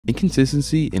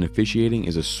Inconsistency in officiating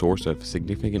is a source of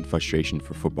significant frustration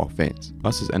for football fans.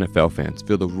 Us as NFL fans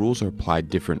feel the rules are applied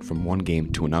different from one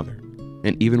game to another.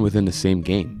 And even within the same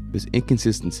game, this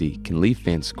inconsistency can leave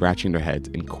fans scratching their heads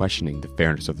and questioning the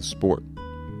fairness of the sport.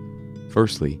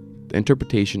 Firstly, the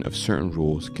interpretation of certain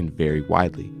rules can vary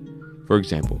widely. For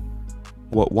example,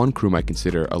 what one crew might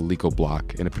consider a legal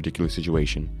block in a particular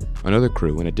situation, another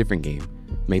crew in a different game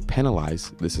may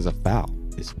penalize this as a foul.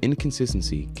 This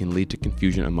inconsistency can lead to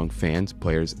confusion among fans,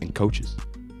 players, and coaches.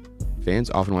 Fans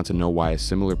often want to know why a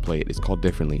similar play is called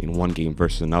differently in one game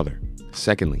versus another.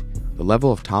 Secondly, the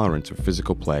level of tolerance for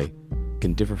physical play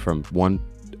can differ from one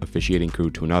officiating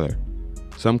crew to another.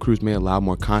 Some crews may allow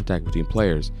more contact between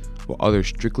players, while others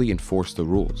strictly enforce the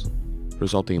rules,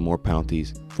 resulting in more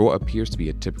penalties for what appears to be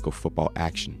a typical football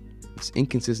action. This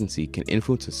inconsistency can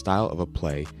influence the style of a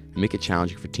play and make it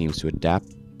challenging for teams to adapt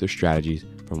their strategies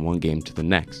from one game to the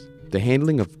next. The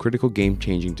handling of critical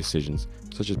game-changing decisions,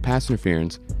 such as pass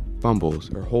interference, fumbles,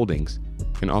 or holdings,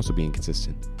 can also be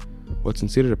inconsistent. What's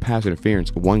considered a pass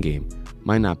interference in one game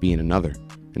might not be in another,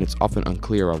 and it's often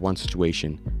unclear why one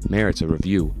situation merits a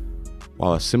review,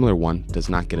 while a similar one does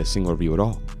not get a single review at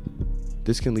all.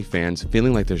 This can leave fans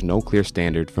feeling like there's no clear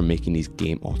standard for making these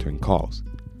game-altering calls.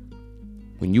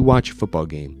 When you watch a football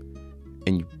game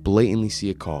and you blatantly see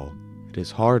a call, it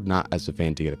is hard not as a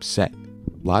fan to get upset.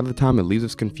 A lot of the time it leaves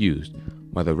us confused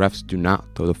why the refs do not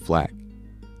throw the flag.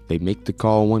 They make the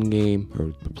call one game,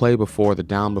 or the play before, the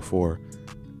down before,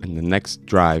 and the next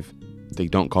drive, they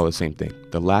don't call the same thing.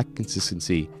 The lack of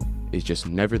consistency is just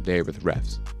never there with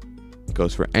refs. It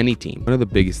goes for any team. One of the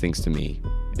biggest things to me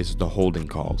is the holding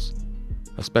calls,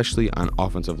 especially on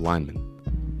offensive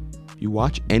linemen. You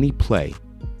watch any play,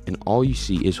 and all you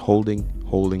see is holding.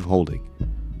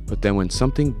 But then when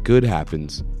something good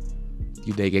happens,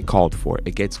 they get called for it.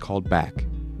 It gets called back.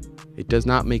 It does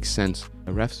not make sense.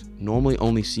 The refs normally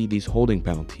only see these holding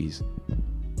penalties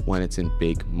when it's in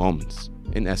big moments.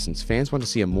 In essence, fans want to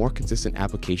see a more consistent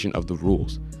application of the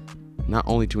rules, not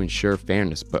only to ensure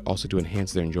fairness, but also to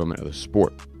enhance their enjoyment of the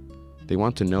sport. They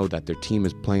want to know that their team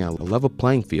is playing on a level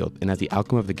playing field and that the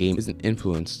outcome of the game isn't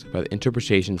influenced by the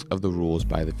interpretations of the rules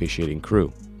by the officiating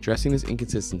crew. Addressing this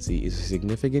inconsistency is a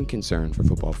significant concern for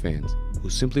football fans who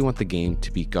simply want the game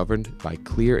to be governed by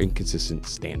clear and consistent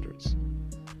standards.